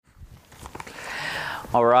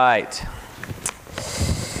All right.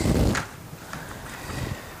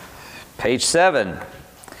 Page 7.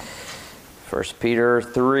 1 Peter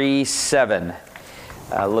 3:7.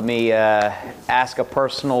 Let me ask a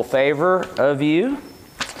personal favor of you.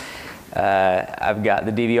 I've got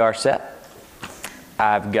the DVR set.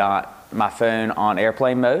 I've got my phone on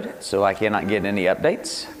airplane mode, so I cannot get any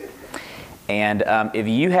updates. And if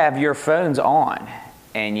you have your phones on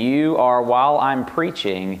and you are, while I'm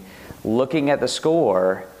preaching, looking at the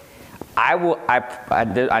score, I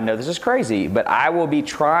know this is crazy, but I will be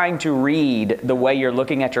trying to read the way you're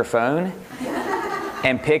looking at your phone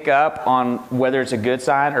and pick up on whether it's a good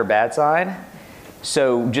sign or bad sign.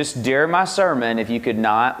 So just during my sermon, if you could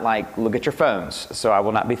not look at your phones, so I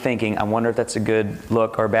will not be thinking, I wonder if that's a good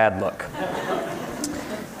look or bad look.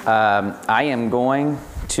 I am going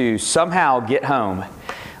to somehow get home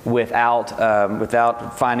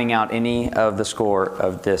without finding out any of the score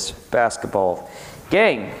of this basketball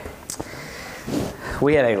game.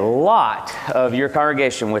 We had a lot of your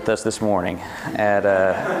congregation with us this morning at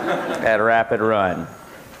Rapid Run.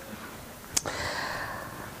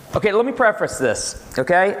 Okay, let me preface this,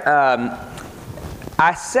 okay?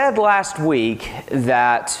 I said last week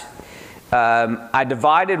that I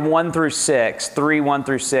divided 1 through 6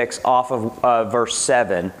 off of verse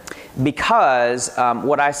 7 because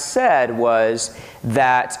what I said was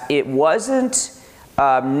that it wasn't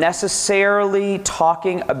necessarily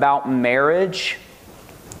talking about marriage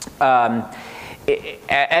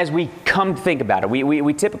as we come to think about it.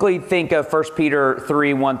 We typically think of 1 Peter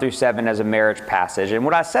 3, 1 through 7 as a marriage passage. And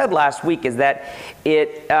what I said last week is that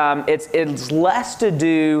it's less to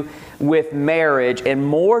do with marriage and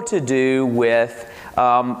more to do with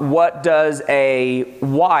what does a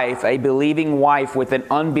believing wife with an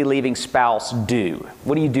unbelieving spouse do?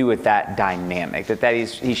 What do you do with that dynamic? That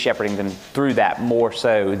he's shepherding them through that more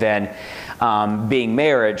so than being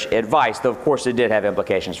marriage advice, though of course it did have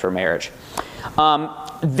implications for marriage.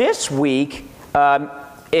 This week,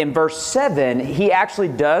 in verse 7, he actually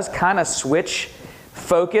does kind of switch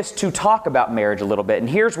focus to talk about marriage a little bit. And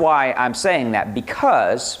here's why I'm saying that,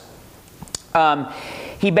 because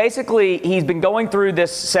he's been going through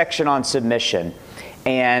this section on submission,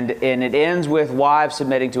 and it ends with wives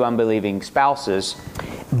submitting to unbelieving spouses.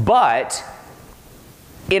 But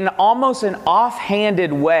in almost an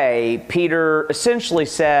offhanded way, Peter essentially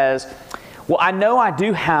says, well, I know I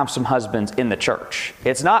do have some husbands in the church.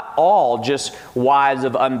 It's not all just wives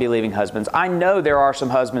of unbelieving husbands. I know there are some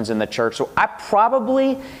husbands in the church, so I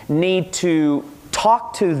probably need to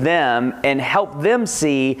talk to them and help them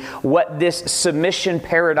see what this submission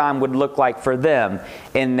paradigm would look like for them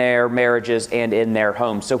in their marriages and in their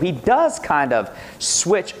homes. So he does kind of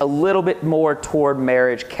switch a little bit more toward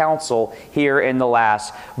marriage counsel here in the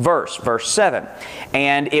last verse 7.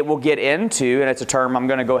 And it will get into, and it's a term I'm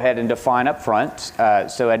going to go ahead and define up front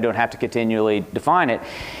so I don't have to continually define it.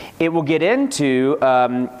 It will get into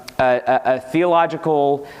a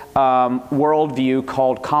theological worldview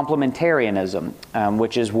called complementarianism,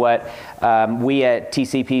 which is what we at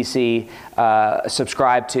TCPC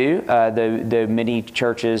subscribe to. The many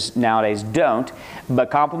churches nowadays don't.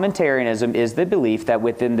 But complementarianism is the belief that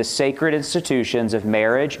within the sacred institutions of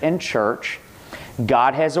marriage and church,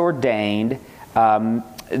 God has ordained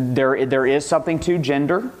there is something to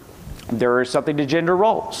gender. There is something to gender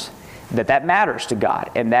roles. That matters to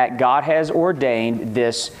God, and that God has ordained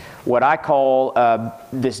this, what I call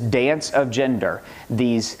this dance of gender.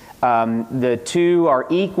 The two are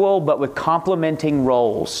equal, but with complementing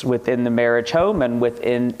roles within the marriage home and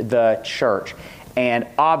within the church. And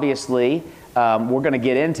obviously, we're going to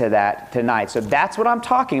get into that tonight. So that's what I'm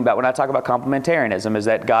talking about when I talk about complementarianism, is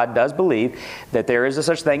that God does believe that there is a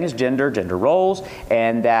such thing as gender roles,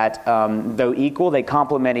 and that though equal, they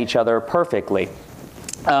complement each other perfectly.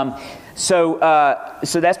 So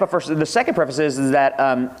that's my first. The second preface is that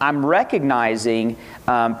I'm recognizing,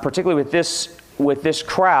 particularly with this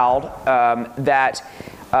crowd, that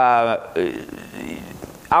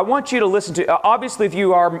I want you to listen to. Obviously, if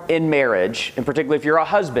you are in marriage, and particularly if you're a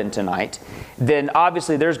husband tonight, then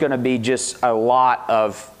obviously there's going to be just a lot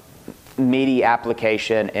of meaty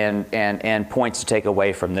application and points to take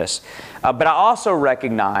away from this. But I also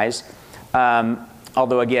recognize.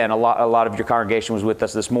 Although, again, a lot of your congregation was with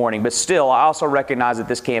us this morning. But still, I also recognize at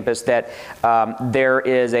this campus that there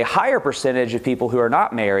is a higher percentage of people who are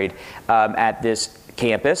not married at this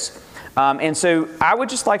campus. And so I would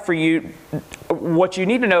just like for you, what you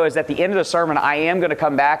need to know is at the end of the sermon, I am going to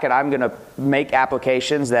come back and I'm going to make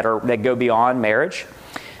applications that go beyond marriage,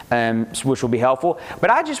 which will be helpful.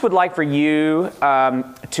 But I just would like for you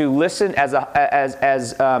to listen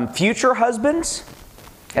as future husbands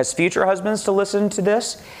as future husbands to listen to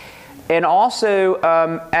this, and also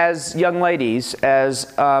as young ladies,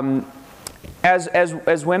 as women,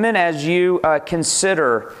 as you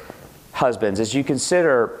consider husbands, as you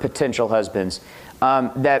consider potential husbands,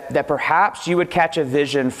 that perhaps you would catch a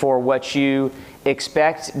vision for what you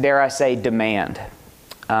expect, dare I say, demand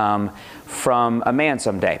from a man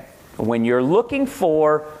someday. When you're looking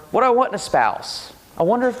for what I want in a spouse, I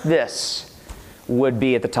wonder if this would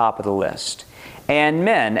be at the top of the list. And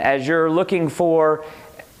men, as you're looking for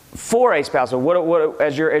a spouse, or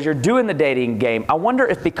as you're doing the dating game, I wonder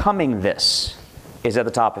if becoming this is at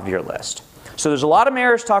the top of your list. So there's a lot of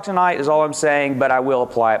marriage talk tonight, is all I'm saying, but I will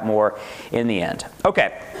apply it more in the end.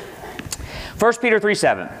 Okay. 1 Peter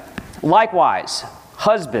 3:7. Likewise,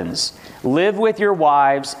 husbands, live with your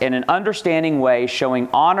wives in an understanding way, showing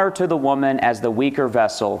honor to the woman as the weaker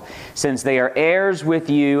vessel, since they are heirs with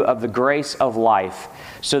you of the grace of life,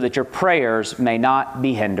 so that your prayers may not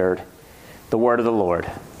be hindered. The word of the Lord.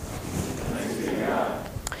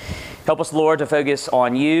 Help us, Lord, to focus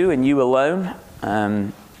on you and you alone.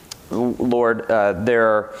 Lord, there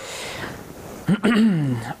are,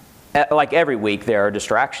 like every week, there are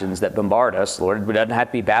distractions that bombard us, Lord. It doesn't have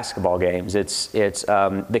to be basketball games. It's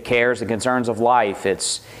the cares and concerns of life.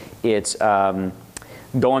 It's going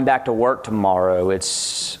back to work tomorrow.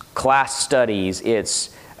 It's class studies.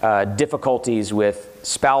 It's difficulties with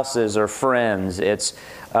spouses or friends. It's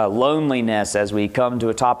loneliness as we come to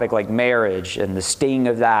a topic like marriage and the sting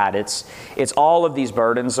of that. It's all of these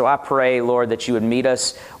burdens. So I pray, Lord, that you would meet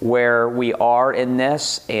us where we are in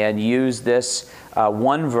this and use this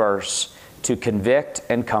one verse to convict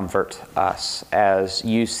and comfort us as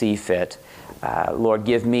you see fit. Lord,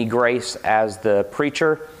 give me grace as the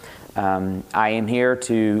preacher. I am here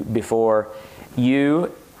before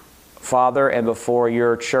you, Father, and before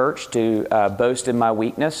your church to boast in my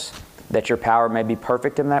weakness, that your power may be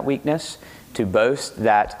perfect in that weakness, to boast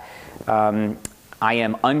that I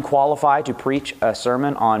am unqualified to preach a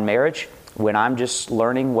sermon on marriage when I'm just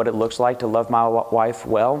learning what it looks like to love my wife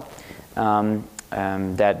well.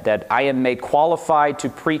 That I am made qualified to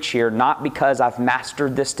preach here, not because I've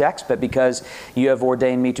mastered this text, but because you have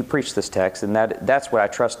ordained me to preach this text. And that's what I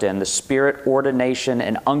trust in, the spirit, ordination,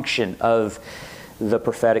 and unction of the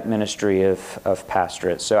prophetic ministry of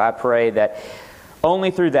pastorate. So I pray that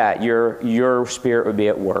only through that your spirit would be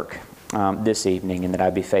at work this evening, and that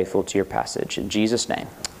I'd be faithful to your passage. In Jesus' name,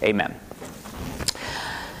 amen.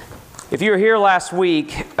 If you were here last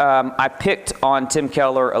week, I picked on Tim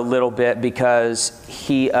Keller a little bit because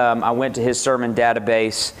I went to his sermon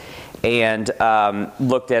database and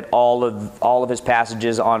looked at all of his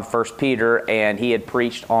passages on 1 Peter, and he had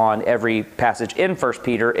preached on every passage in 1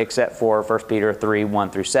 Peter except for 1 Peter 3, 1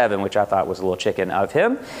 through 7, which I thought was a little chicken of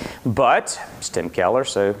him. But it's Tim Keller,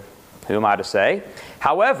 so who am I to say?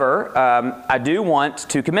 However, I do want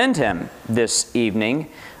to commend him this evening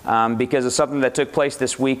because of something that took place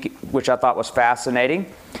this week, which I thought was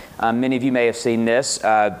fascinating. Many of you may have seen this.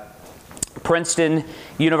 Princeton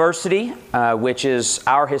University, which is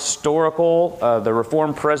our historical, the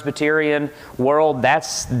Reformed Presbyterian world,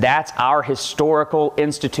 that's our historical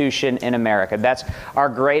institution in America. That's our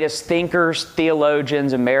greatest thinkers,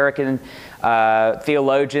 theologians, American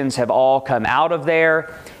theologians have all come out of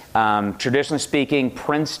there. Traditionally speaking,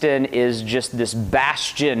 Princeton is just this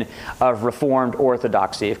bastion of Reformed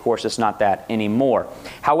orthodoxy. Of course, it's not that anymore.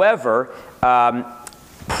 However,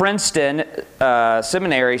 Princeton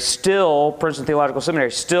Seminary Princeton Theological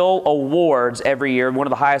Seminary still awards every year. One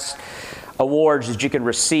of the highest awards that you can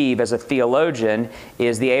receive as a theologian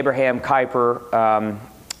is the Abraham Kuyper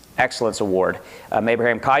Excellence Award.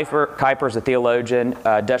 Abraham Kuyper is a theologian,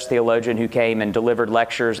 Dutch theologian who came and delivered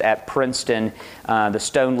lectures at Princeton, the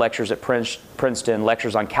Stone Lectures at Princeton,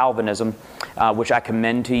 lectures on Calvinism, which I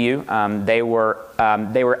commend to you. They were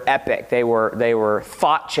epic. They were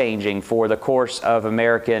thought-changing for the course of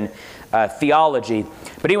American theology.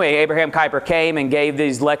 But anyway, Abraham Kuyper came and gave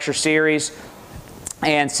these lecture series.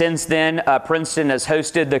 And since then, Princeton has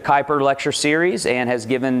hosted the Kuyper Lecture Series and has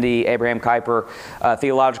given the Abraham Kuyper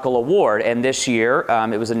Theological Award. And this year,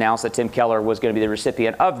 it was announced that Tim Keller was going to be the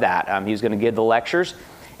recipient of that. He was going to give the lectures,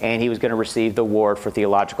 and he was going to receive the award for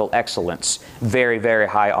theological excellence. Very, very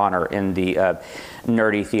high honor in the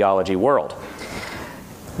nerdy theology world.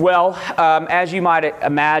 Well, as you might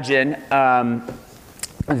imagine,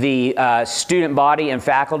 the student body and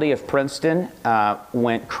faculty of Princeton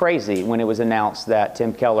went crazy when it was announced that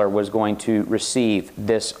Tim Keller was going to receive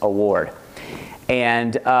this award.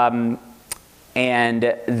 And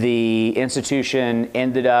the institution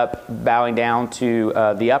ended up bowing down to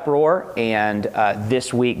the uproar, and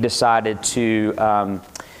this week decided to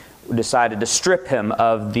decided to strip him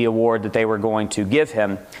of the award that they were going to give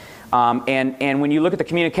him. And when you look at the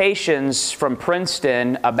communications from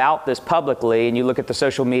Princeton about this publicly, and you look at the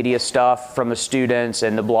social media stuff from the students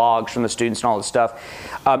and the blogs from the students and all this stuff,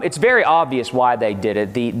 it's very obvious why they did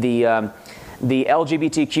it. The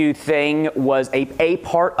LGBTQ thing was a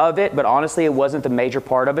part of it, but honestly, it wasn't the major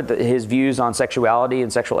part of it. His views on sexuality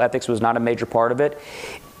and sexual ethics was not a major part of it.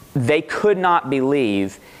 They could not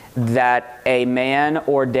believe that a man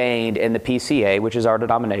ordained in the PCA, which is our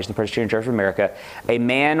denomination, the Presbyterian Church of America, a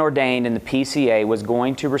man ordained in the PCA was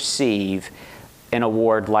going to receive an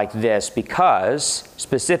award like this because,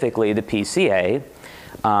 specifically, the PCA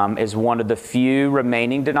is one of the few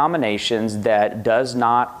remaining denominations that does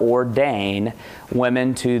not ordain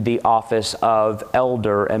women to the office of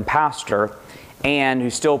elder and pastor, and who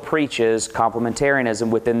still preaches complementarianism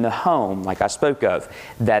within the home, like I spoke of,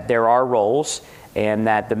 that there are roles, and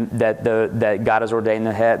that God has ordained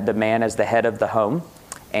the man as the head of the home,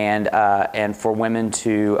 and for women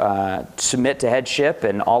to submit to headship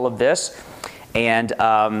and all of this. And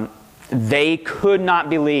they could not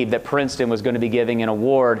believe that Princeton was going to be giving an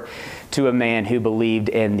award to a man who believed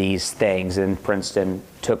in these things, and Princeton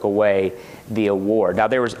took away the award. Now,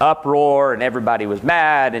 there was uproar, and everybody was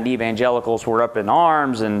mad, and evangelicals were up in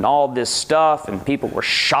arms, and all this stuff, and people were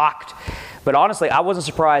shocked. But honestly, I wasn't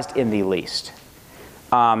surprised in the least.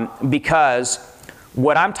 Because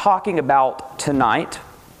what I'm talking about tonight,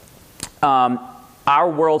 our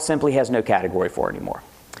world simply has no category for anymore.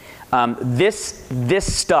 This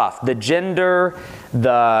stuff, the gender,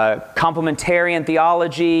 the complementarian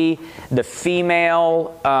theology, the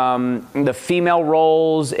female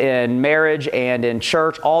roles in marriage and in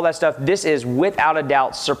church, all that stuff, this is without a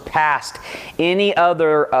doubt surpassed any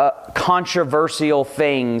other controversial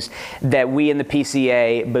things that we in the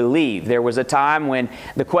PCA believe. There was a time when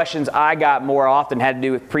the questions I got more often had to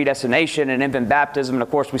do with predestination and infant baptism, and of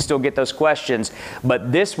course we still get those questions,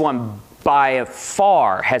 but this one by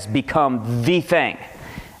far has become the thing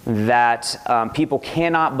that people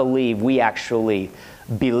cannot believe we actually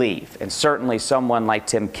believe. And certainly someone like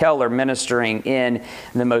Tim Keller, ministering in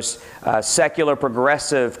the most secular,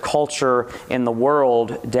 progressive culture in the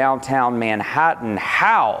world, downtown Manhattan,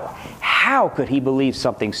 how could he believe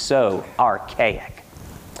something so archaic?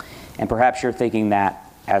 And perhaps you're thinking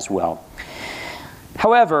that as well.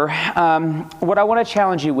 However, what I want to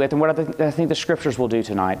challenge you with, and what I think the scriptures will do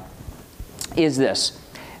tonight, is this.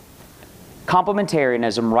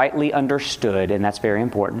 Complementarianism, rightly understood, and that's very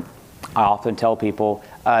important. I often tell people,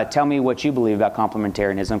 tell me what you believe about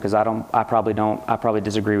complementarianism, because I probably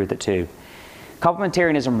disagree with it too.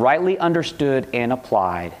 Complementarianism, rightly understood and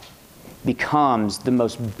applied, becomes the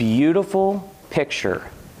most beautiful picture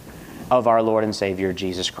of our Lord and Savior,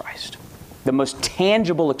 Jesus Christ. The most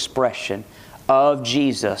tangible expression of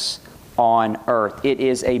Jesus on earth. It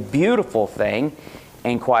is a beautiful thing.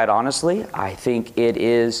 And quite honestly, I think it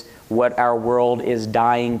is what our world is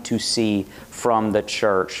dying to see from the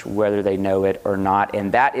church, whether they know it or not.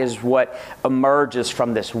 And that is what emerges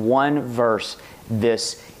from this one verse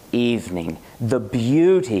this evening. The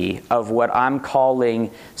beauty of what I'm calling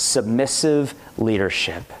submissive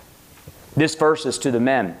leadership. This verse is to the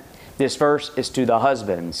men. This verse is to the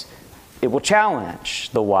husbands. It will challenge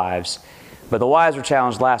the wives. But the wives were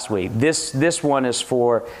challenged last week. This one is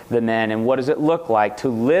for the men. And what does it look like to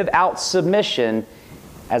live out submission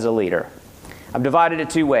as a leader? I've divided it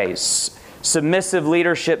two ways. Submissive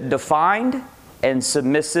leadership defined and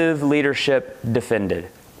submissive leadership defended.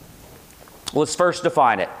 Let's first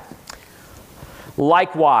define it.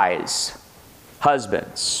 Likewise,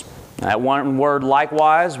 husbands. That one word,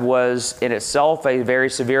 likewise, was in itself a very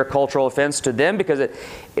severe cultural offense to them, because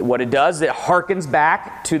what it does, it harkens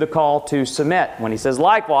back to the call to submit. When he says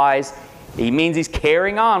likewise, he means he's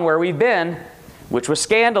carrying on where we've been, which was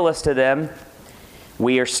scandalous to them.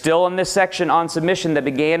 We are still in this section on submission that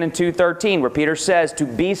began in 2:13, where Peter says to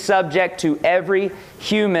be subject to every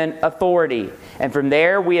human authority. And from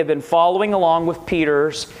there, we have been following along with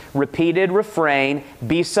Peter's repeated refrain,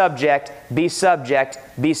 be subject, be subject,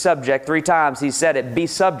 be subject. 3 times he said it, be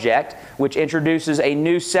subject, which introduces a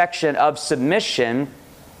new section of submission.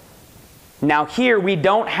 Now here we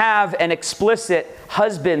don't have an explicit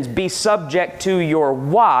husbands be subject to your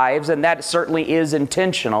wives, and that certainly is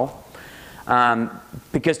intentional.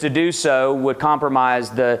 Because to do so would compromise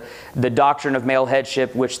the doctrine of male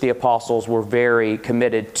headship, which the apostles were very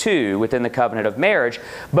committed to within the covenant of marriage.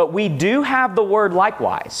 But we do have the word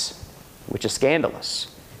likewise, which is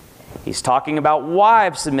scandalous. He's talking about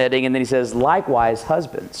wives submitting, and then he says, likewise,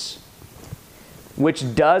 husbands.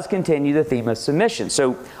 which does continue the theme of submission.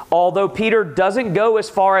 So, although Peter doesn't go as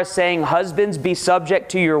far as saying, husbands, be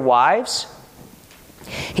subject to your wives,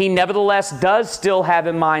 he nevertheless does still have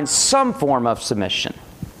in mind some form of submission.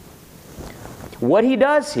 What he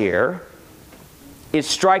does here is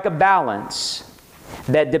strike a balance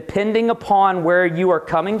that, depending upon where you are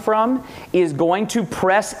coming from, is going to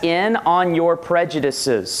press in on your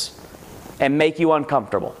prejudices and make you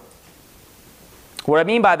uncomfortable. What I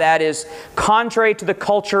mean by that is, contrary to the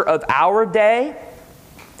culture of our day,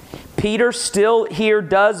 Peter still here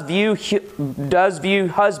does view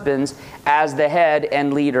husbands as the head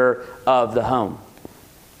and leader of the home.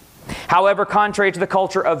 However, contrary to the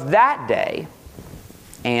culture of that day,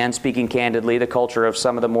 and speaking candidly, the culture of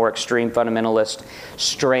some of the more extreme fundamentalist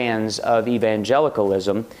strands of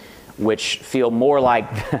evangelicalism, which feel more like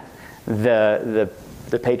the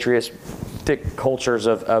patriotic cultures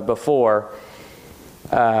of before,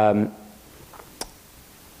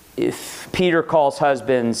 if Peter calls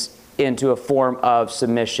husbands into a form of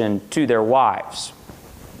submission to their wives.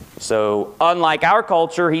 So, unlike our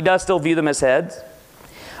culture, he does still view them as heads.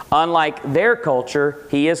 Unlike their culture,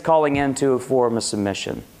 he is calling into a form of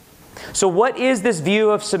submission. So what is this view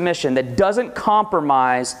of submission that doesn't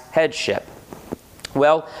compromise headship?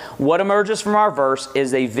 Well, what emerges from our verse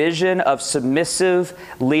is a vision of submissive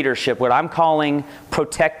leadership, what I'm calling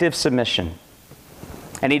protective submission.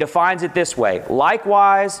 And he defines it this way: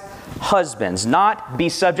 likewise, husbands, not be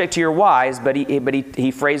subject to your wives, but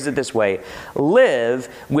he phrases it this way: live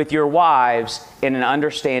with your wives in an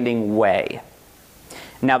understanding way.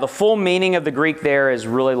 Now, the full meaning of the Greek there is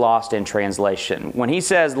really lost in translation. When he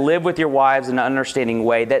says, live with your wives in an understanding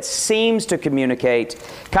way, that seems to communicate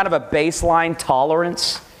kind of a baseline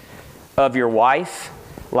tolerance of your wife.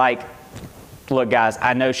 Like, look, guys,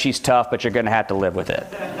 I know she's tough, but you're going to have to live with it.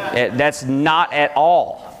 That's not at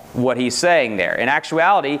all what he's saying there. In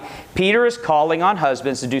actuality, Peter is calling on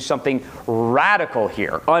husbands to do something radical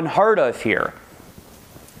here, unheard of here,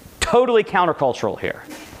 totally countercultural here.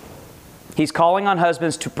 He's calling on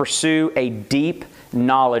husbands to pursue a deep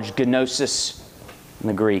knowledge, gnosis in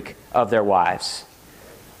the Greek, of their wives.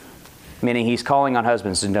 Meaning he's calling on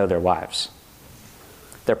husbands to know their wives.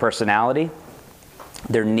 Their personality,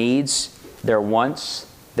 their needs, their wants,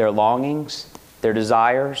 their longings, their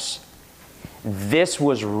desires. This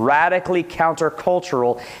was radically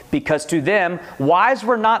countercultural because to them, wives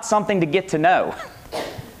were not something to get to know.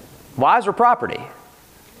 Wives were property,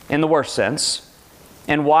 in the worst sense.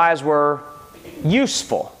 And wives were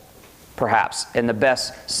useful, perhaps, in the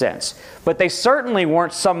best sense. But they certainly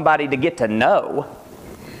weren't somebody to get to know.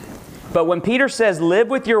 But when Peter says, live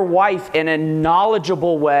with your wife in a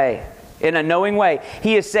knowledgeable way, in a knowing way,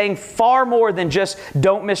 he is saying far more than just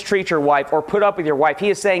don't mistreat your wife or put up with your wife. He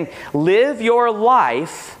is saying, live your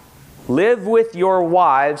life, live with your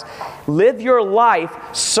wives, live your life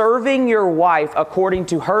serving your wife according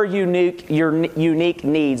to her unique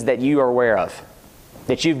needs that you are aware of,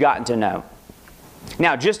 that you've gotten to know.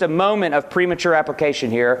 Now, just a moment of premature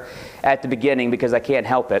application here at the beginning because I can't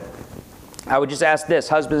help it. I would just ask this: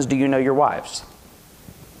 husbands, do you know your wives?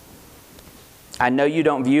 I know you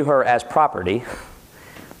don't view her as property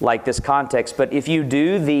like this context, but if you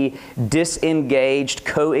do the disengaged,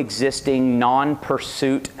 coexisting,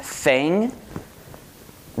 non-pursuit thing,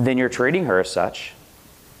 then you're treating her as such.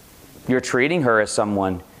 You're treating her as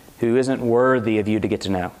someone who isn't worthy of you to get to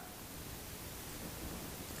know.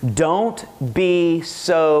 Don't be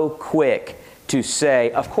so quick to say,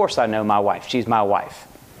 of course I know my wife. She's my wife.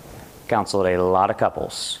 Counseled a lot of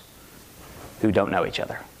couples who don't know each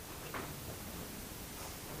other.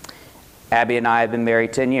 Abby and I have been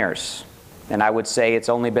married 10 years. And I would say it's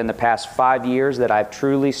only been the past 5 years that I've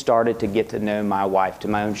truly started to get to know my wife. To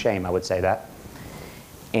my own shame, I would say that.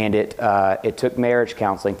 And it took marriage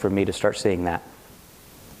counseling for me to start seeing that.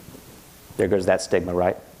 There goes that stigma,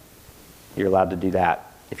 right? You're allowed to do that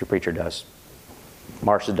if your preacher does.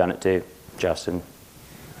 Marsha's done it too. Justin.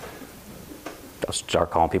 I'll start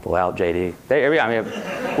calling people out.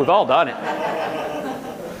 JD. We've all done it.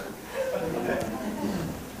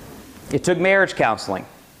 It took marriage counseling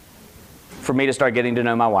for me to start getting to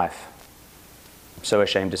know my wife. I'm so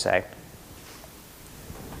ashamed to say.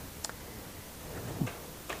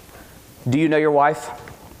 Do you know your wife?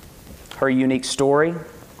 Her unique story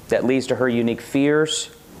that leads to her unique fears,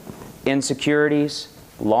 insecurities,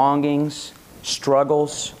 longings,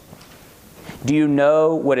 struggles? Do you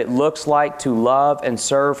know what it looks like to love and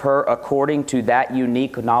serve her according to that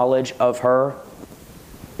unique knowledge of her?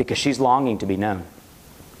 Because she's longing to be known.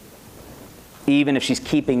 Even if she's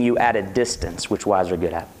keeping you at a distance, which wives are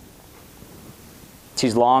good at.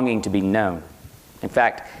 She's longing to be known. In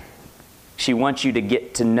fact, She wants you to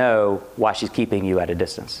get to know why she's keeping you at a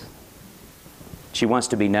distance. She wants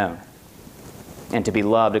to be known and to be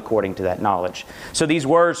loved according to that knowledge. So these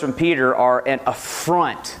words from Peter are an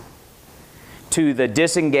affront to the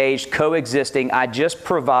disengaged, coexisting, I just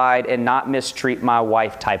provide and not mistreat my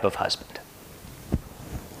wife type of husband.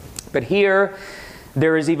 But here,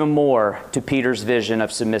 there is even more to Peter's vision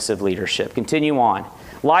of submissive leadership. Continue on.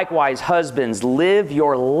 Likewise, husbands, live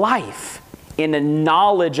your life in a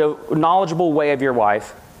knowledgeable way of your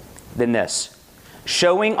wife than this,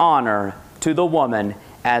 showing honor to the woman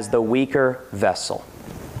as the weaker vessel.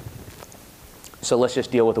 So let's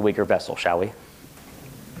just deal with the weaker vessel, shall we?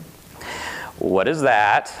 What is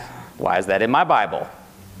that? Why is that in my Bible?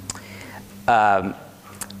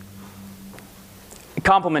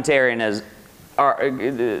 Complementarianism,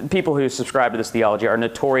 people who subscribe to this theology are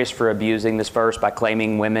notorious for abusing this verse by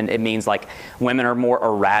claiming it means like women are more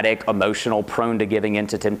erratic, emotional, prone to giving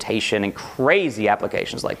into temptation, and crazy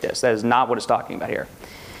applications like this. That is not what it's talking about here.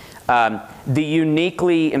 The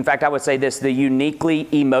uniquely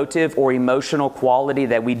emotive or emotional quality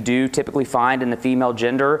that we do typically find in the female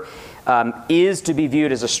gender is to be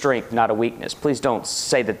viewed as a strength, not a weakness. Please don't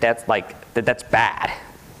say that's bad.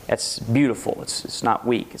 That's beautiful. It's not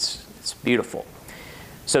weak. It's beautiful.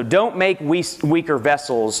 So don't make weaker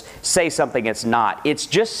vessels say something it's not. It's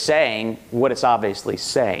just saying what it's obviously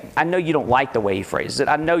saying. I know you don't like the way he phrases it.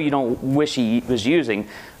 I know you don't wish he was using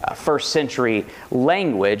first century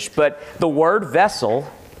language, but the word vessel,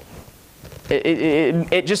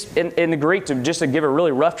 it just, in the Greek, to give a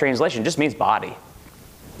really rough translation, just means body.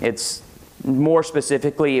 It's more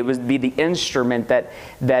specifically, it would be the instrument that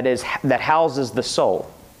houses the soul.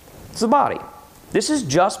 It's the body. This is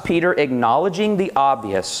just Peter acknowledging the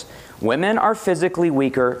obvious. Women are physically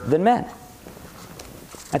weaker than men.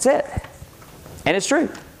 That's it. And it's true.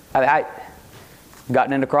 I've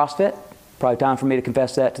gotten into CrossFit. Probably time for me to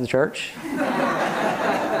confess that to the church.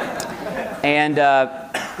 And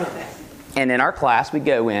in our class, we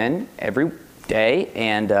go in every day,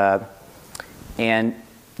 and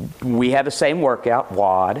we have the same workout,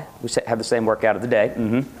 WOD. We have the same workout of the day.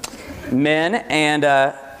 Mm-hmm.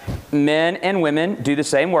 Men and women do the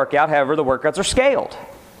same workout. However, the workouts are scaled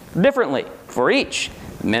differently for each.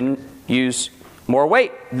 Men use more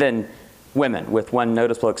weight than women, with one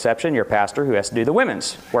noticeable exception, your pastor, who has to do the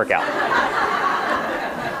women's workout,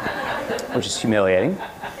 which is humiliating.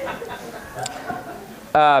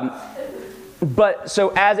 But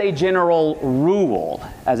so as a general rule,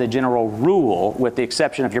 with the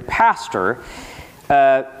exception of your pastor,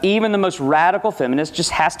 even the most radical feminist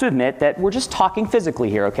just has to admit that we're just talking physically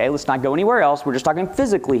here, okay? Let's not go anywhere else. We're just talking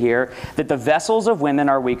physically here, that the vessels of women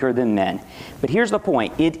are weaker than men. But here's the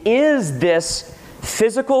point. It is this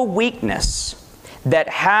physical weakness that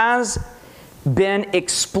has been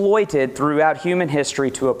exploited throughout human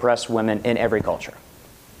history to oppress women in every culture,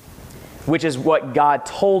 which is what God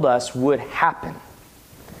told us would happen.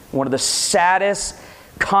 One of the saddest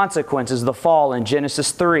consequences of the fall in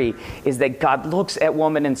Genesis 3 is that God looks at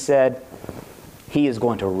woman and said, He is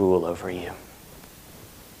going to rule over you.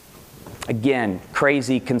 Again,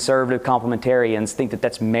 crazy conservative complementarians think that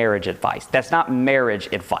that's marriage advice. That's not marriage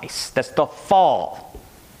advice. That's the fall.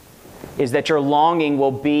 Is that your longing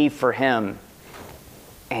will be for Him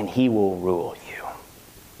and He will rule you.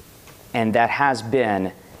 And that has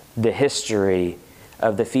been the history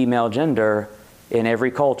of the female gender in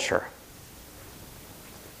every culture.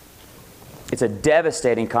 It's a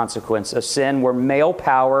devastating consequence of sin where male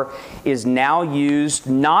power is now used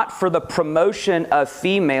not for the promotion of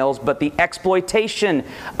females, but the exploitation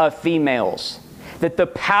of females. That the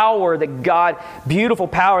power that beautiful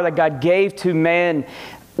power that God gave to man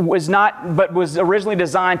was originally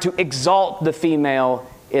designed to exalt the female,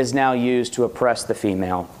 is now used to oppress the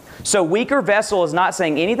female. So weaker vessel is not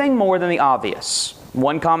saying anything more than the obvious.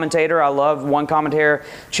 One commentator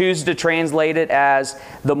chooses to translate it as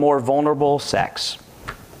the more vulnerable sex.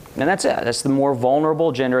 And that's it. That's the more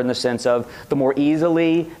vulnerable gender in the sense of the more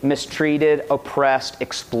easily mistreated, oppressed,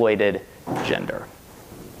 exploited gender.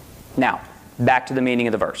 Now, back to the meaning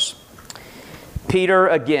of the verse. Peter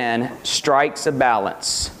again strikes a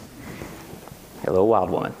balance. Hello, wild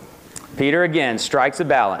woman. Peter again strikes a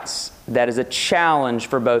balance that is a challenge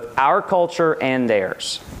for both our culture and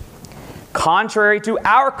theirs. Contrary to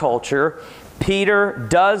our culture, Peter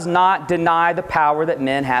does not deny the power that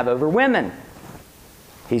men have over women.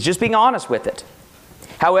 He's just being honest with it.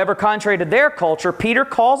 However, contrary to their culture, Peter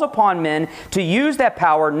calls upon men to use that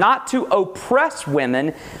power not to oppress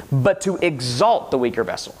women, but to exalt the weaker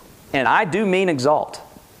vessel. And I do mean exalt.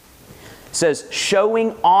 It says,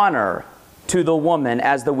 showing honor to the woman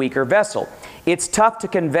as the weaker vessel. it's tough to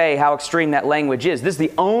convey how extreme that language is. This is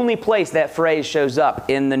the only place that phrase shows up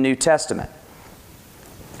in the New Testament.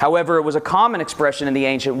 However, it was a common expression in the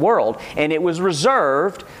ancient world, and it was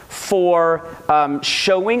reserved for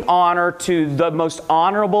showing honor to the most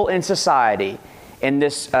honorable in society in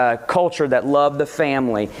this culture that loved the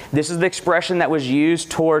family. This is the expression that was used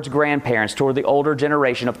towards grandparents, toward the older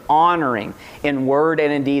generation, of honoring in word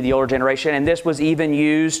and in deed the older generation, and this was even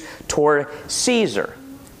used toward Caesar.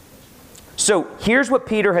 So here's what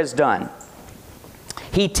Peter has done.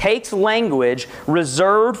 He takes language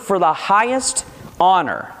reserved for the highest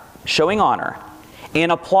honor, showing honor,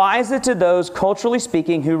 and applies it to those, culturally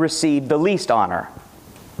speaking, who receive the least honor.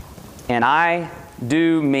 And I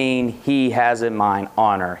do mean he has in mind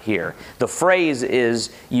honor here. The phrase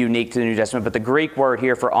is unique to the New Testament, but the Greek word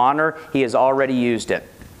here for honor, he has already used it.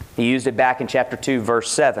 He used it back in chapter 2,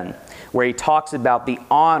 verse 7, where he talks about the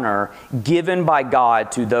honor given by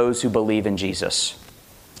God to those who believe in Jesus.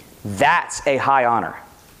 That's a high honor.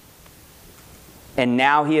 And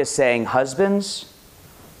now he is saying, husbands,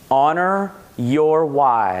 honor your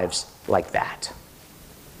wives like that.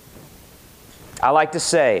 I like to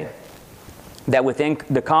say that within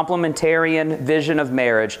the complementarian vision of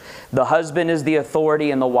marriage, the husband is the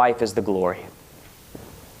authority and the wife is the glory.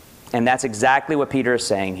 And that's exactly what Peter is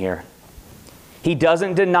saying here. He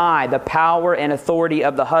doesn't deny the power and authority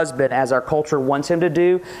of the husband as our culture wants him to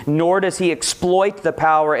do, nor does he exploit the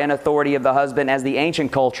power and authority of the husband as the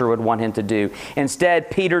ancient culture would want him to do. Instead,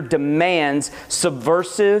 Peter demands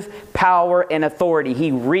subversive power and authority. He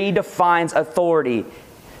redefines authority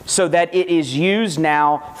so that it is used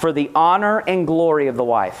now for the honor and glory of the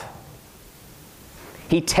wife.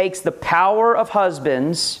 He takes the power of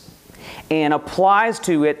husbands and applies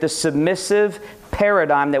to it the submissive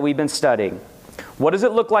paradigm that we've been studying. What does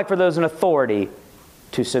it look like for those in authority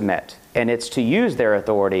to submit? And it's to use their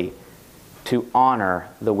authority to honor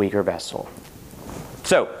the weaker vessel.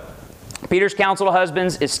 So, Peter's counsel to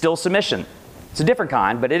husbands is still submission. It's a different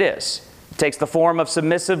kind, but it is. It takes the form of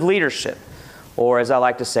submissive leadership, or as I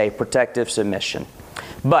like to say, protective submission.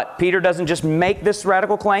 But Peter doesn't just make this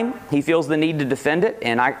radical claim. He feels the need to defend it,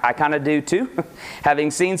 and I kind of do too.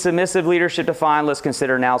 Having seen submissive leadership defined, let's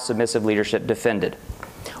consider now submissive leadership defended.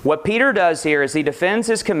 What Peter does here is he defends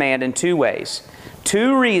his command in two ways.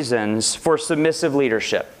 Two reasons for submissive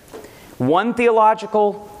leadership. One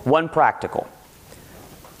theological, one practical.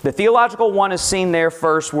 The theological one is seen there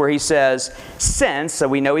first where he says, since, so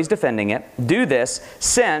we know he's defending it, do this,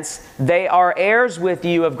 since they are heirs with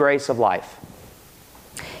you of grace of life.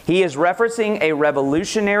 He is referencing a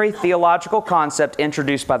revolutionary theological concept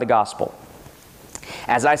introduced by the gospel.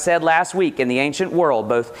 As I said last week, in the ancient world,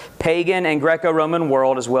 both pagan and Greco-Roman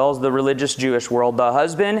world, as well as the religious Jewish world, the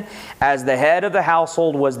husband, as the head of the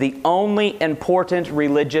household, was the only important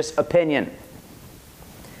religious opinion.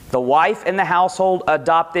 The wife in the household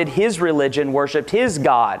adopted his religion, worshipped his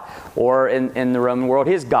God, or in the Roman world,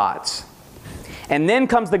 his gods. And then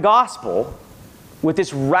comes the gospel with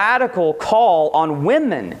this radical call on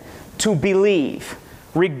women to believe,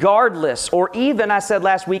 regardless, or even, I said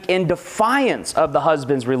last week, in defiance of the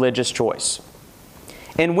husband's religious choice.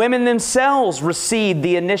 And women themselves received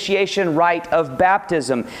the initiation rite of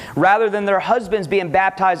baptism. Rather than their husbands being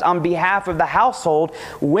baptized on behalf of the household,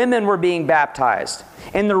 women were being baptized.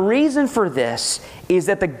 And the reason for this is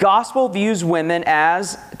that the gospel views women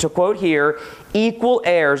as, to quote here, equal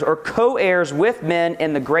heirs or co-heirs with men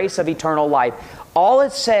in the grace of eternal life. All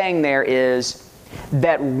it's saying there is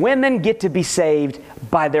that women get to be saved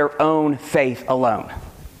by their own faith alone.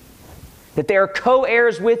 That they are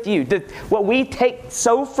co-heirs with you. That what we take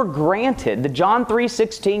so for granted, the John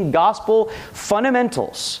 3:16 gospel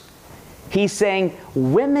fundamentals, he's saying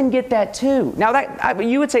women get that too. Now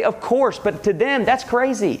you would say, of course, but to them that's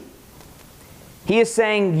crazy. He is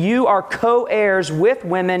saying you are co-heirs with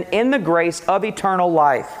women in the grace of eternal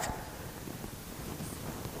life.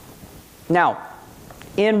 Now,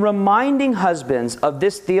 in reminding husbands of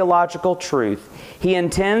this theological truth, he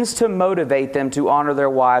intends to motivate them to honor their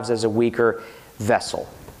wives as a weaker vessel.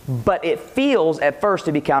 But it feels at first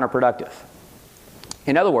to be counterproductive.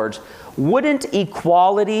 In other words, wouldn't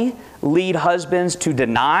equality lead husbands to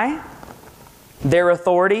deny their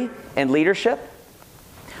authority and leadership?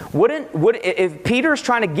 If Peter's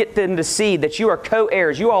trying to get them to see that you are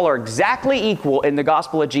co-heirs, you all are exactly equal in the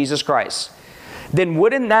gospel of Jesus Christ, then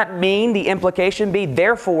wouldn't that mean the implication be,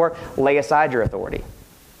 therefore, lay aside your authority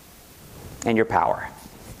and your power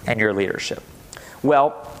and your leadership?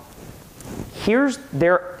 Well, let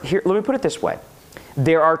me put it this way.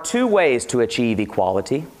 There are two ways to achieve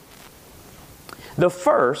equality. The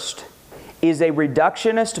first is a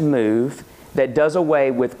reductionist move that does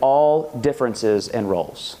away with all differences and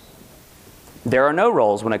roles. There are no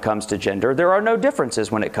roles when it comes to gender. There are no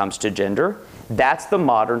differences when it comes to gender. That's the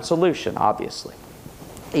modern solution, obviously.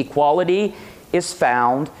 Equality is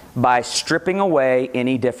found by stripping away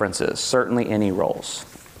any differences, certainly any roles.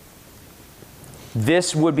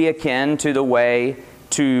 This would be akin to the way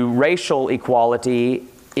to racial equality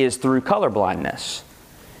is through colorblindness,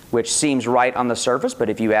 which seems right on the surface, but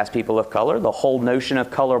if you ask people of color, the whole notion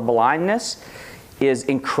of color blindness is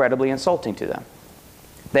incredibly insulting to them.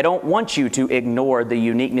 They don't want you to ignore the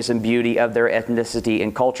uniqueness and beauty of their ethnicity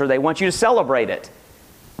and culture. They want you to celebrate it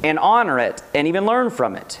and honor it and even learn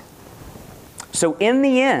from it. So in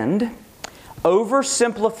the end,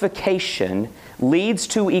 oversimplification leads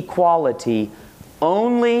to equality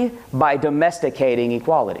only by domesticating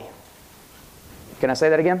equality. Can I say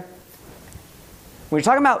that again? When you're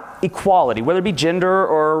talking about equality, whether it be gender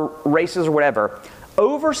or races or whatever,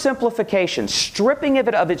 oversimplification, stripping of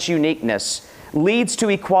it of its uniqueness, leads to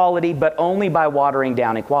equality, but only by watering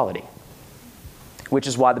down equality, which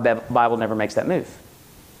is why the Bible never makes that move.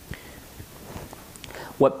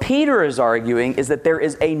 What Peter is arguing is that there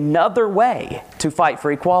is another way to fight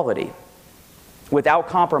for equality without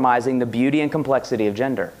compromising the beauty and complexity of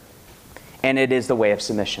gender, and it is the way of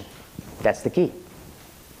submission. That's the key.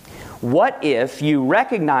 What if you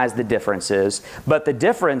recognize the differences, but the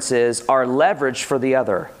differences are leveraged for the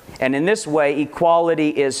other? And in this way, equality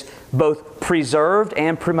is both preserved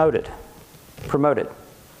and promoted.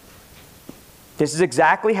 This is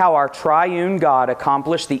exactly how our triune God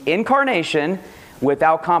accomplished the incarnation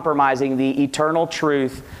without compromising the eternal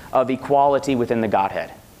truth of equality within the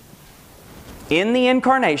Godhead. In the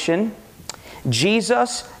incarnation,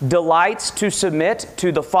 Jesus delights to submit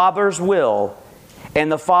to the Father's will, and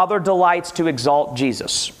the Father delights to exalt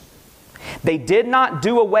Jesus. They did not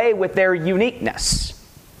do away with their uniqueness.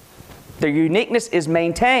 Their uniqueness is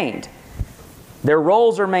maintained. Their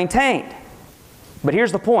roles are maintained. But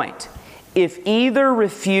here's the point. If either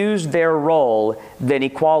refused their role, then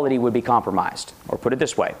equality would be compromised. Or put it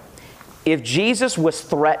this way. If Jesus was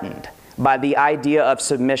threatened by the idea of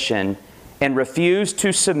submission and refused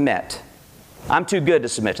to submit, I'm too good to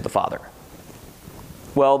submit to the Father,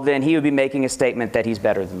 well, then he would be making a statement that he's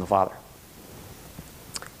better than the Father.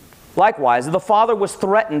 Likewise, if the Father was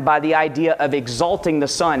threatened by the idea of exalting the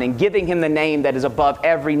Son and giving him the name that is above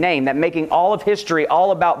every name, that making all of history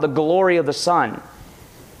all about the glory of the Son,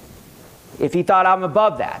 if he thought, I'm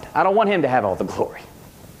above that, I don't want him to have all the glory,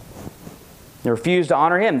 and refused to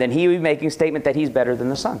honor him, then he would be making a statement that he's better than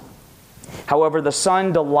the Son. However, the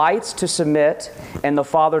Son delights to submit and the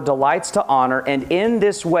Father delights to honor, and in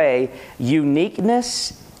this way,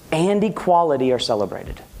 uniqueness and equality are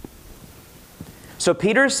celebrated. So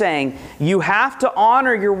Peter is saying, you have to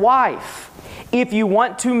honor your wife if you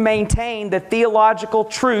want to maintain the theological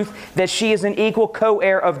truth that she is an equal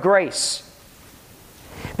co-heir of grace.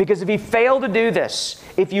 Because if you fail to do this,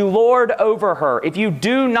 if you lord over her, if you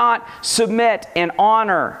do not submit and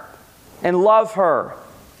honor and love her,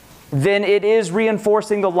 then it is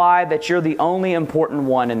reinforcing the lie that you're the only important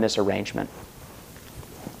one in this arrangement.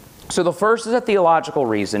 So the first is a theological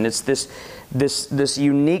reason. It's this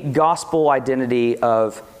unique gospel identity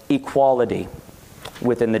of equality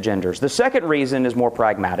within the genders. The second reason is more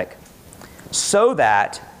pragmatic. So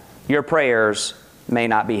that your prayers may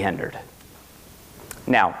not be hindered.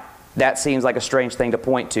 Now, that seems like a strange thing to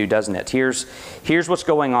point to, doesn't it? Here's what's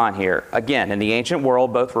going on here. Again, in the ancient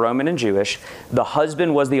world, both Roman and Jewish, the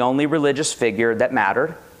husband was the only religious figure that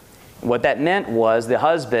mattered. What that meant was the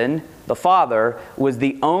husband, the father, was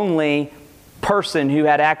the only person who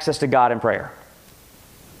had access to God in prayer.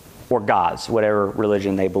 Or gods, whatever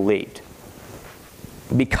religion they believed.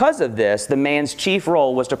 Because of this, the man's chief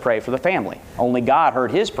role was to pray for the family. Only God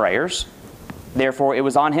heard his prayers. Therefore, it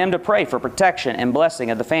was on him to pray for protection and blessing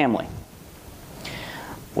of the family.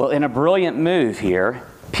 Well, in a brilliant move here,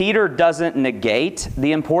 Peter doesn't negate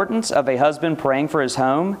the importance of a husband praying for his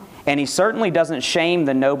home, and he certainly doesn't shame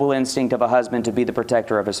the noble instinct of a husband to be the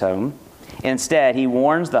protector of his home. Instead, he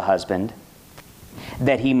warns the husband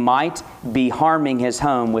that he might be harming his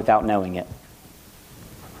home without knowing it.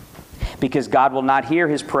 Because God will not hear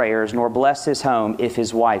his prayers nor bless his home if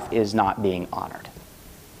his wife is not being honored.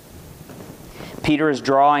 Peter is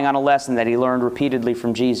drawing on a lesson that he learned repeatedly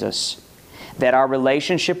from Jesus, that our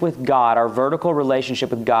relationship with God, our vertical relationship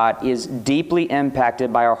with God, is deeply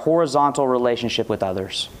impacted by our horizontal relationship with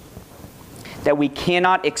others. That we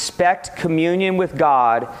cannot expect communion with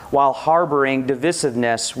God while harboring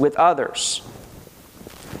divisiveness with others.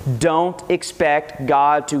 Don't expect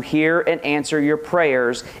God to hear and answer your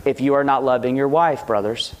prayers if you are not loving your wife,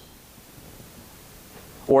 brothers.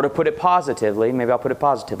 Or to put it positively, maybe I'll put it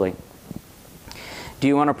positively. Do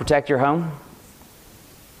you want to protect your home?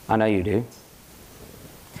 I know you do.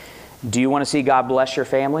 Do you want to see God bless your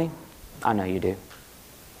family? I know you do.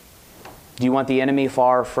 Do you want the enemy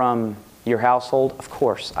far from your household? Of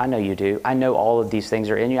course, I know you do. I know all of these things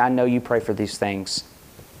are in you. I know you pray for these things.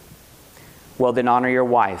 Well, then honor your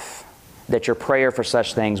wife, that your prayer for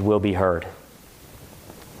such things will be heard.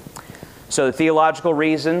 So the theological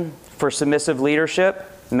reason for submissive leadership,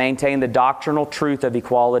 maintain the doctrinal truth of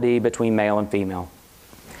equality between male and female.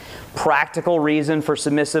 Practical reason for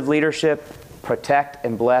submissive leadership, protect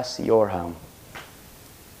and bless your home.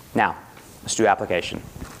 Now, let's do application.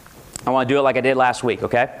 I want to do it like I did last week,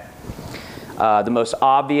 okay? The most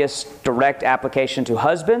obvious direct application to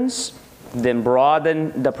husbands, then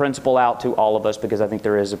broaden the principle out to all of us, because I think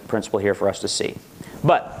there is a principle here for us to see.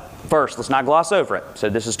 But first, let's not gloss over it. So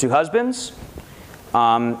this is to husbands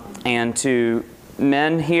and to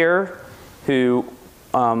men here who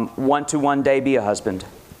want to one day be a husband.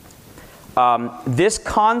 This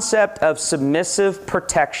concept of submissive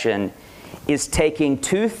protection is taking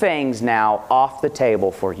two things now off the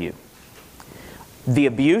table for you: the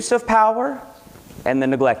abuse of power and the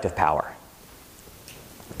neglect of power.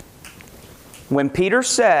 When Peter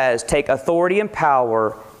says take authority and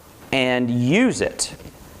power and use it,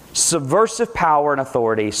 subversive power and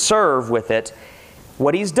authority, serve with it,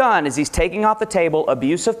 what he's done is he's taking off the table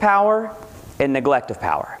abuse of power and neglect of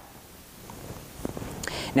power.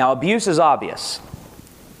 Now, abuse is obvious.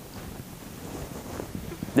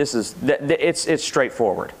 It's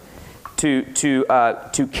straightforward.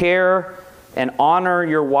 To care and honor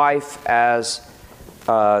your wife as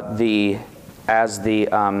the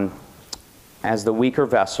weaker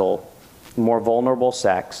vessel, more vulnerable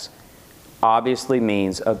sex, obviously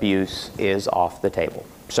means abuse is off the table.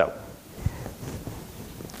 So,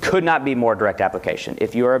 could not be more direct application.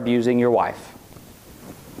 If you are abusing your wife,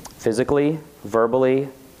 physically, verbally,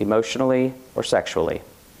 emotionally, or sexually,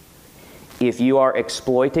 if you are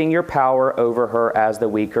exploiting your power over her as the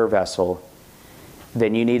weaker vessel,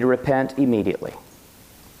 then you need to repent immediately.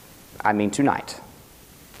 I mean tonight.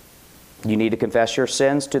 You need to confess your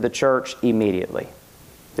sins to the church immediately.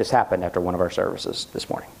 This happened after one of our services this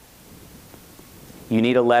morning. You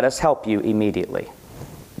need to let us help you immediately.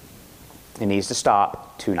 It needs to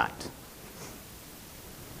stop tonight.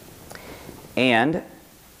 And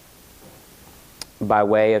by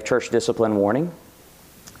way of church discipline warning,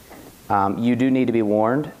 you do need to be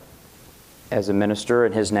warned as a minister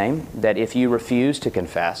in his name that if you refuse to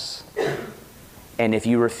confess and if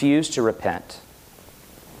you refuse to repent,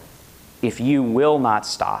 if you will not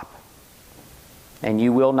stop and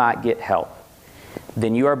you will not get help,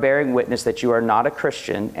 then you are bearing witness that you are not a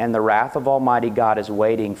Christian, and the wrath of Almighty God is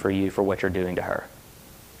waiting for you for what you're doing to her.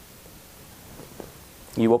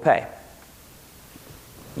 You will pay.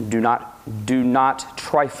 Do not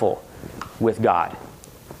trifle with God,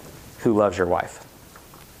 who loves your wife.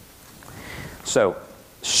 So,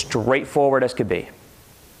 straightforward as could be,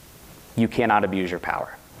 you cannot abuse your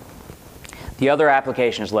power. The other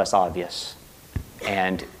application is less obvious,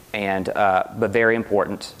 but very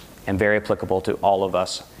important and very applicable to all of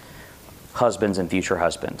us, husbands and future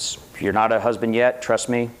husbands. If you're not a husband yet, trust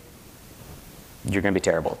me, you're going to be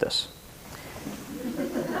terrible at this.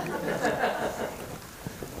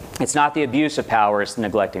 It's not the abuse of power, it's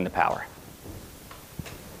neglecting the power.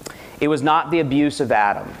 It was not the abuse of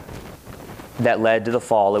Adam that led to the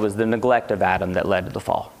fall, it was the neglect of Adam that led to the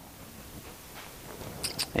fall.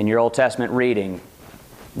 In your Old Testament reading,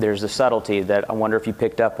 there's a subtlety that I wonder if you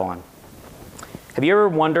picked up on. Have you ever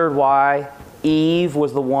wondered why Eve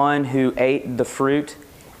was the one who ate the fruit,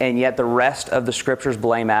 and yet the rest of the scriptures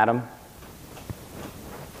blame Adam?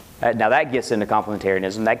 Now that gets into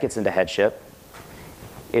complementarianism, that gets into headship.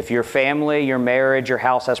 If your family, your marriage, your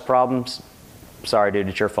house has problems, sorry dude,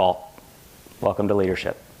 it's your fault. Welcome to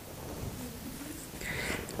leadership.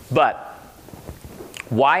 But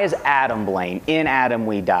why is Adam blamed? In Adam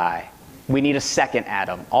we die. We need a second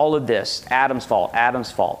Adam. All of this, Adam's fault,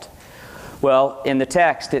 Adam's fault. Well, in the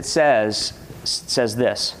text it says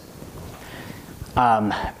this.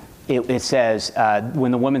 It says,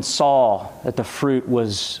 when the woman saw that the fruit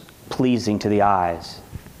was pleasing to the eyes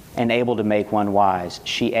and able to make one wise,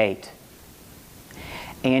 she ate.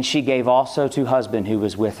 And she gave also to husband who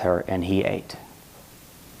was with her, and he ate.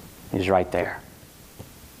 He was right there.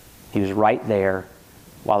 He was right there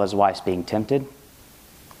while his wife's being tempted,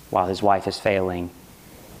 while his wife is failing,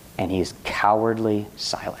 and he is cowardly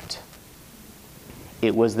silent.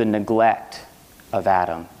 It was the neglect of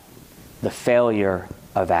Adam, the failure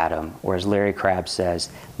of Adam, or as Larry Crabb says,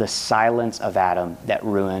 the silence of Adam that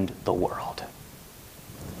ruined the world.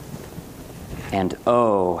 And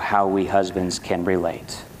oh, how we husbands can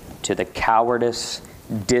relate to the cowardice,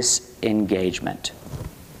 disengagement.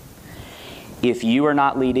 If you are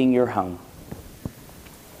not leading your home,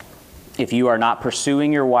 if you are not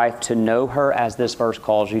pursuing your wife to know her as this verse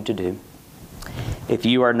calls you to do, if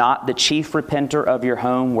you are not the chief repenter of your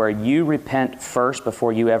home, where you repent first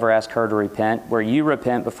before you ever ask her to repent, where you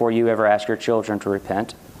repent before you ever ask your children to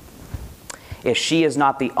repent, if she is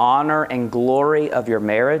not the honor and glory of your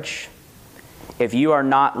marriage, if you are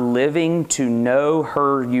not living to know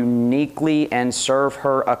her uniquely and serve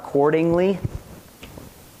her accordingly,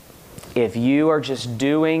 if you are just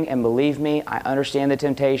doing, and believe me, I understand the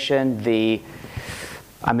temptation,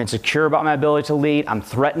 I'm insecure about my ability to lead, I'm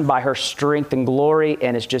threatened by her strength and glory,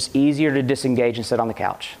 and it's just easier to disengage and sit on the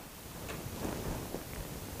couch.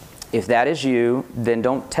 If that is you, then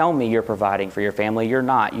don't tell me you're providing for your family. You're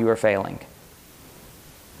not. You are failing.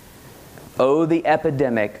 Oh, the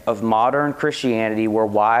epidemic of modern Christianity where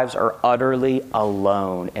wives are utterly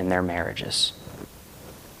alone in their marriages.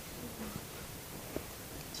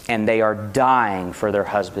 And they are dying for their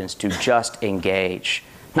husbands to just engage.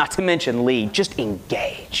 Not to mention lead, just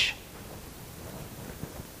engage.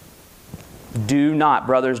 Do not,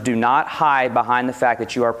 brothers, do not hide behind the fact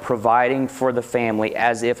that you are providing for the family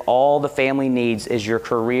as if all the family needs is your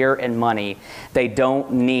career and money. They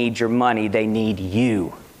don't need your money, they need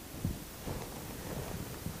you.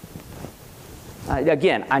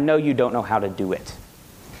 Again, I know you don't know how to do it.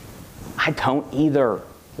 I don't either.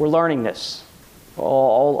 We're learning this.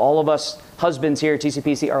 All of us husbands here at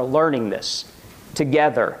TCPC are learning this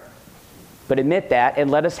together. But admit that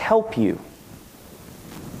and let us help you.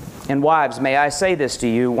 And wives, may I say this to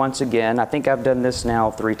you once again. I think I've done this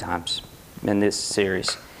now 3 times in this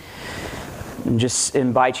series. And just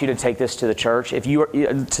invite you to take this to the church. If you are,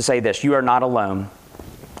 to say this, you are not alone,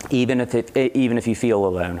 even if you feel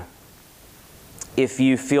alone. If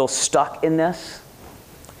you feel stuck in this,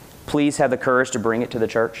 please have the courage to bring it to the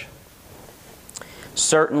church.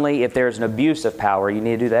 Certainly, if there's an abuse of power, you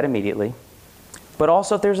need to do that immediately. But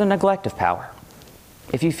also if there's a neglect of power.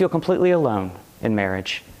 If you feel completely alone in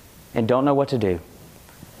marriage and don't know what to do,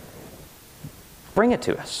 bring it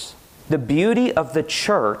to us. The beauty of the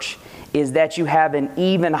church is that you have an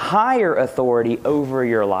even higher authority over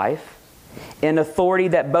your life, an authority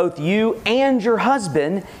that both you and your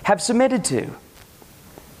husband have submitted to.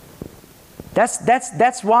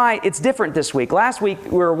 That's why it's different this week. Last week,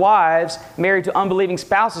 we were wives married to unbelieving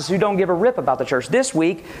spouses who don't give a rip about the church. This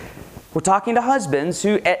week, we're talking to husbands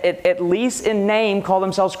who, at least in name, call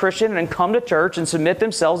themselves Christian and come to church and submit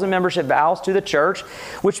themselves in membership vows to the church,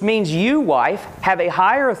 which means you, wife, have a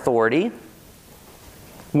higher authority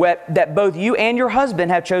that both you and your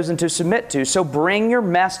husband have chosen to submit to. So bring your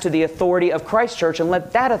mess to the authority of Christ Church and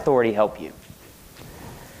let that authority help you.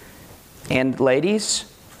 And ladies,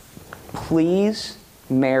 please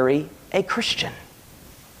marry a Christian.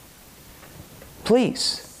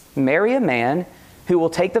 Please marry a man who will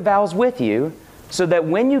take the vows with you so that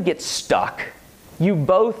when you get stuck, you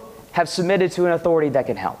both have submitted to an authority that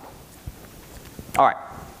can help. All right.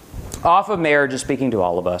 Off of marriage is speaking to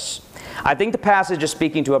all of us. I think the passage is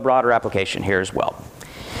speaking to a broader application here as well.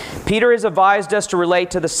 Peter has advised us to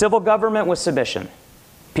relate to the civil government with submission.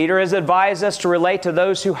 Peter has advised us to relate to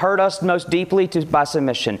those who hurt us most deeply by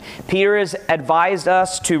submission. Peter has advised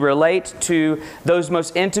us to relate to those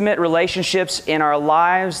most intimate relationships in our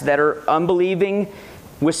lives that are unbelieving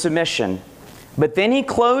with submission. But then he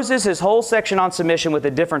closes his whole section on submission with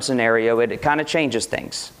a different scenario. It kind of changes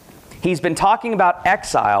things. He's been talking about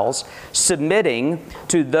exiles submitting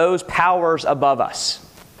to those powers above us.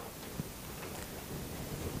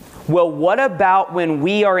 Well, what about when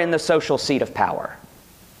we are in the social seat of power?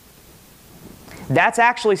 That's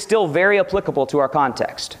actually still very applicable to our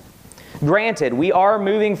context. Granted, we are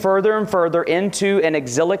moving further and further into an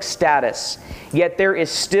exilic status, yet there is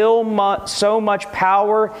still so much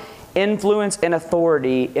power, influence, and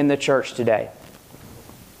authority in the church today.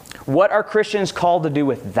 What are Christians called to do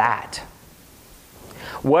with that?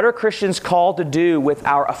 What are Christians called to do with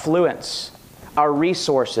our affluence, our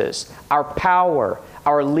resources, our power,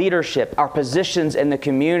 our leadership, our positions in the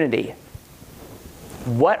community?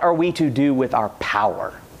 What are we to do with our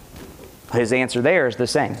power? His answer there is the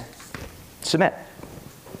same. Submit.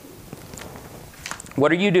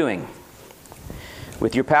 What are you doing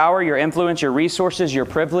with your power, your influence, your resources, your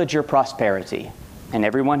privilege, your prosperity? And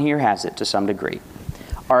everyone here has it to some degree.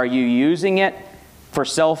 Are you using it for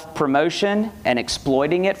self-promotion and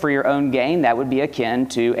exploiting it for your own gain? That would be akin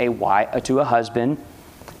to a husband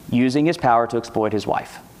using his power to exploit his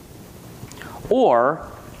wife. Or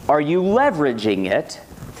are you leveraging it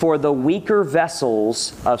for the weaker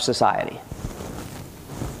vessels of society?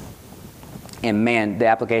 And man, the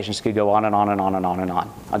applications could go on and on and on and on and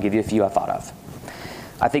on. I'll give you a few I thought of.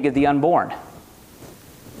 I think of the unborn,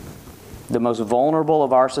 the most vulnerable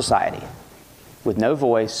of our society, with no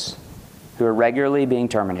voice, who are regularly being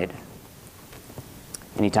terminated.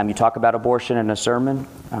 Anytime you talk about abortion in a sermon,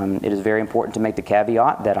 it is very important to make the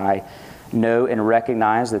caveat that I know and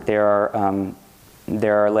recognize that there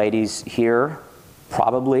are ladies here,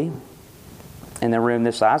 probably in the room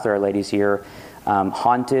this size, there are ladies here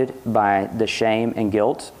haunted by the shame and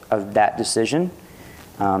guilt of that decision.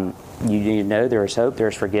 You need to know there is hope, there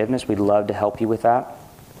is forgiveness. We'd love to help you with that.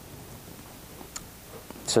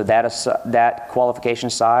 So that qualification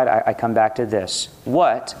aside, I come back to this.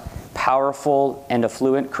 What powerful and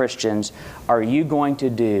affluent Christians are you going to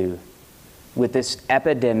do with this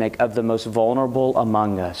epidemic of the most vulnerable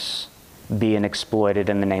among us being exploited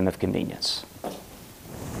in the name of convenience?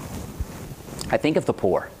 I think of the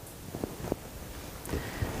poor,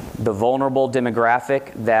 the vulnerable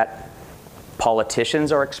demographic that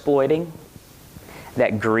politicians are exploiting,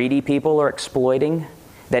 that greedy people are exploiting,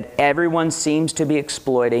 that everyone seems to be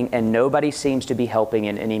exploiting, and nobody seems to be helping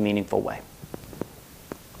in any meaningful way.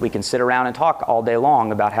 We can sit around and talk all day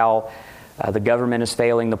long about how the government is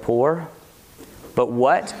failing the poor, but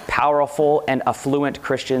what powerful and affluent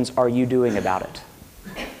Christians are you doing about it?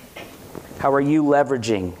 How are you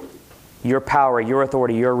leveraging your power, your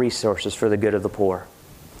authority, your resources for the good of the poor,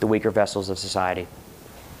 the weaker vessels of society?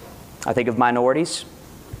 I think of minorities,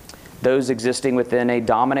 those existing within a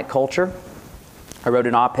dominant culture. I wrote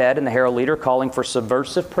an op-ed in the Herald Leader calling for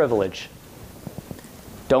subversive privilege.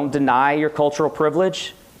 Don't deny your cultural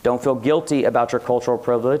privilege. Don't feel guilty about your cultural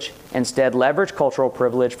privilege. Instead, leverage cultural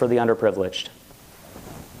privilege for the underprivileged.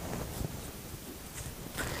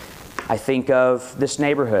 I think of this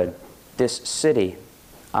neighborhood, this city.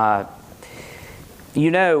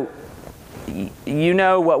 You know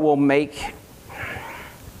what will make...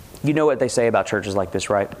 You know what they say about churches like this,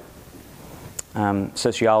 right?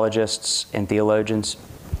 Sociologists and theologians,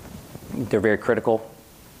 they're very critical.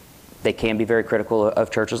 They can be very critical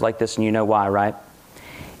of churches like this, and you know why, right?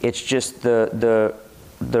 It's just the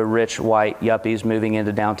rich white yuppies moving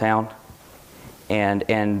into downtown,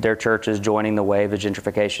 and their churches joining the wave of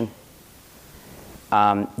gentrification.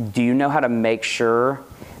 Do you know how to make sure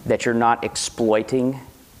that you're not exploiting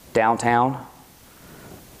downtown,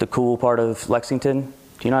 the cool part of Lexington?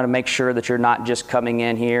 Do you know how to make sure that you're not just coming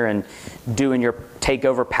in here and doing your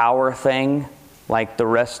takeover power thing like the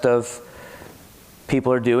rest of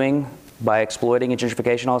people are doing by exploiting and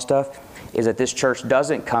gentrification, all that stuff? Is that this church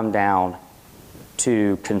doesn't come down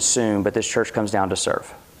to consume, but this church comes down to serve.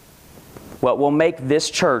 What will make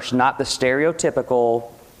this church not the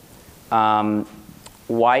stereotypical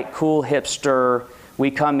white, cool hipster,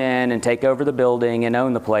 we come in and take over the building and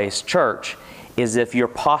own the place church, is if your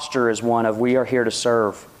posture is one of, we are here to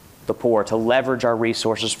serve the poor, to leverage our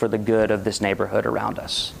resources for the good of this neighborhood around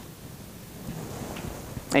us.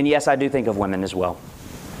 And yes, I do think of women as well.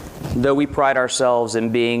 Though we pride ourselves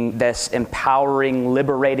in being this empowering,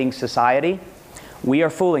 liberating society, we are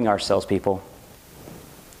fooling ourselves, people.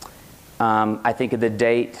 I think of the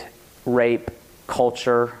date rape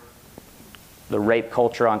culture, the rape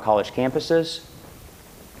culture on college campuses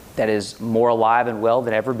that is more alive and well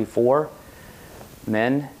than ever before.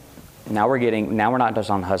 Men, now we're not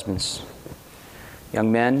just on husbands.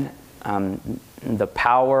 Young men, the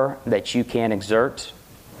power that you can exert,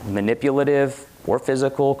 manipulative or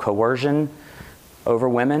physical coercion over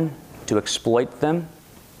women to exploit them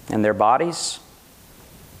and their bodies.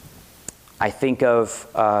 I think of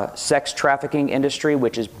sex trafficking industry,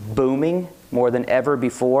 which is booming more than ever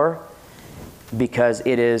before, because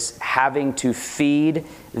it is having to feed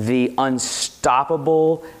the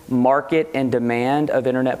unstoppable market and demand of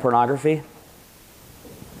internet pornography,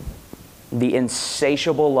 the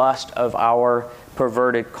insatiable lust of our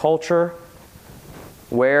perverted culture.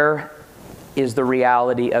 Where is the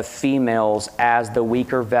reality of females as the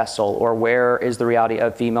weaker vessel, or where is the reality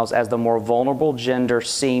of females as the more vulnerable gender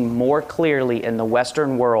seen more clearly in the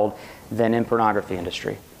Western world than in pornography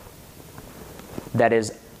industry? That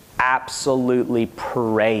is absolutely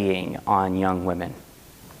preying on young women,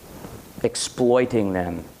 exploiting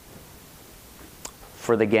them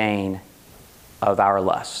for the gain of our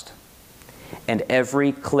lust. And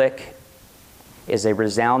every click is a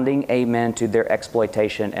resounding amen to their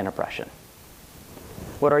exploitation and oppression.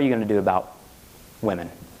 What are you going to do about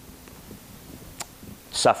women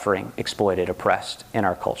suffering, exploited, oppressed in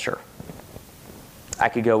our culture? I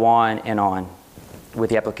could go on and on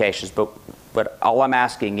with the applications, but all I'm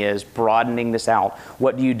asking is broadening this out.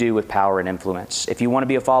 What do you do with power and influence? If you want to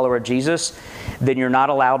be a follower of Jesus, then you're not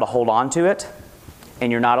allowed to hold on to it.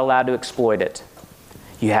 and you're not allowed to exploit it.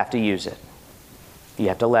 You have to use it. You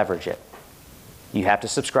have to leverage it. You have to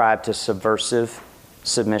subscribe to subversive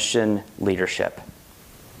submission leadership.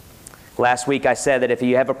 Last week I said that if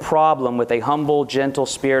you have a problem with a humble, gentle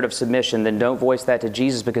spirit of submission, then don't voice that to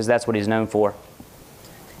Jesus, because that's what he's known for.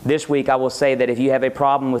 This week I will say that if you have a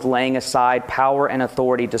problem with laying aside power and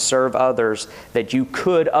authority to serve others that you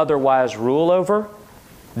could otherwise rule over,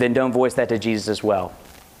 then don't voice that to Jesus as well,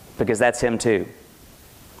 because that's him too.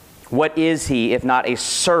 What is he if not a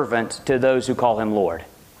servant to those who call him Lord?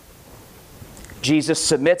 Jesus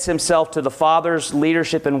submits himself to the Father's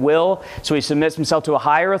leadership and will, so he submits himself to a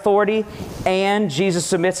higher authority, and Jesus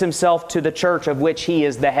submits himself to the church of which he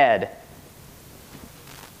is the head,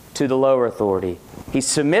 to the lower authority. He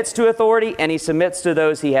submits to authority, and he submits to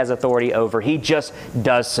those he has authority over. He just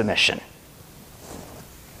does submission.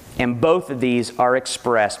 And both of these are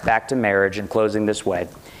expressed, back to marriage and closing this way,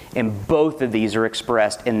 and both of these are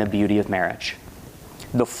expressed in the beauty of marriage.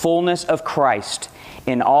 The fullness of Christ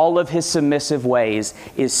in all of his submissive ways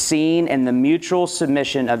is seen in the mutual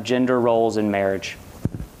submission of gender roles in marriage.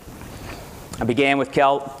 I began with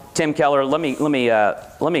Tim Keller. Let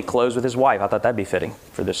me close with his wife. I thought that'd be fitting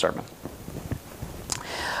for this sermon.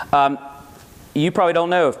 You probably don't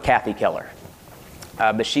know of Kathy Keller,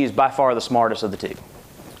 but she's by far the smartest of the two.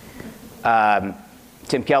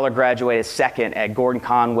 Tim Keller graduated second at Gordon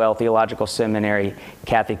Conwell Theological Seminary.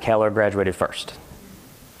 Kathy Keller graduated first.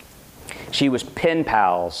 She was pen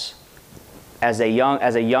pals. As a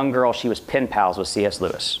young girl, she was pen pals with C.S.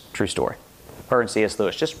 Lewis. True story. Her and C.S.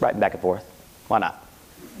 Lewis, just writing back and forth. Why not?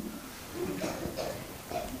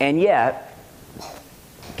 And yet,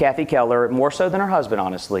 Kathy Keller, more so than her husband,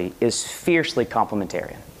 honestly, is fiercely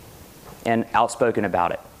complementarian and outspoken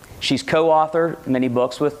about it. She's co-authored many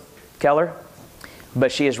books with Keller,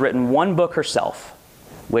 but she has written one book herself,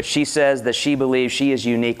 which she says that she believes she is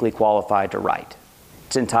uniquely qualified to write.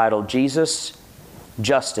 It's entitled Jesus,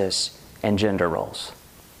 Justice, and Gender Roles.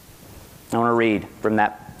 I want to read from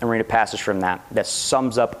that. I read a passage from that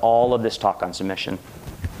sums up all of this talk on submission.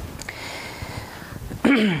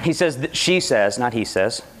 He says, she says, not he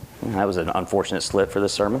says. That was an unfortunate slip for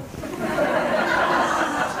this sermon.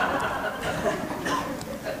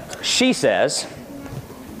 She says,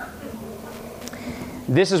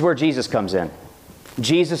 this is where Jesus comes in.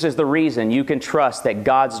 Jesus is the reason you can trust that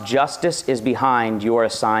God's justice is behind your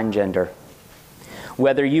assigned gender.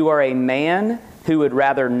 Whether you are a man who would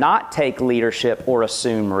rather not take leadership or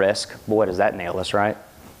assume risk, boy, does that nail us, right?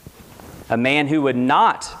 A man who would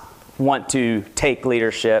not want to take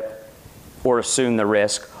leadership or assume the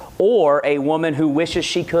risk, or a woman who wishes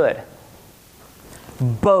she could.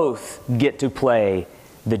 Both get to play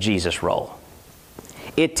the Jesus role.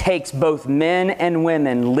 It takes both men and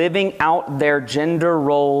women living out their gender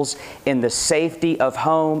roles in the safety of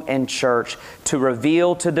home and church to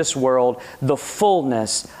reveal to this world the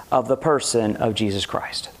fullness of the person of Jesus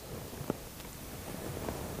Christ.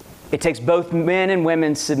 It takes both men and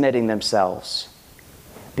women submitting themselves,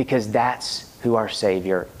 because that's who our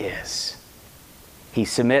Savior is. He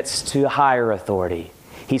submits to higher authority.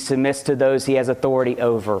 He submits to those he has authority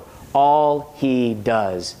over. All he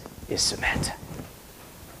does is submit.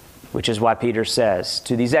 Which is why Peter says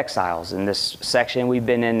to these exiles in this section we've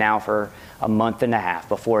been in now for a month and a half,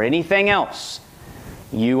 before anything else,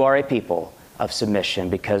 you are a people of submission,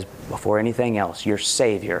 because before anything else, your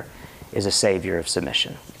Savior is a Savior of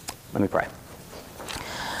submission. Let me pray.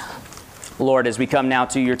 Lord, as we come now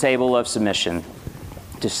to your table of submission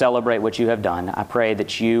to celebrate what you have done, I pray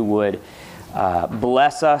that you would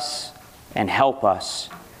bless us and help us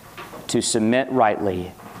to submit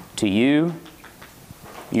rightly to you,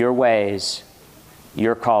 your ways,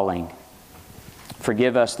 your calling.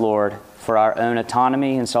 Forgive us, Lord, for our own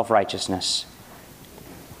autonomy and self-righteousness.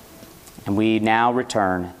 And we now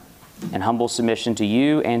return in humble submission to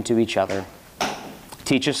you and to each other.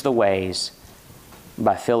 Teach us the ways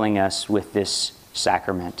by filling us with this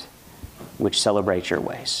sacrament which celebrates your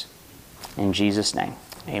ways. In Jesus' name,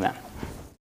 amen.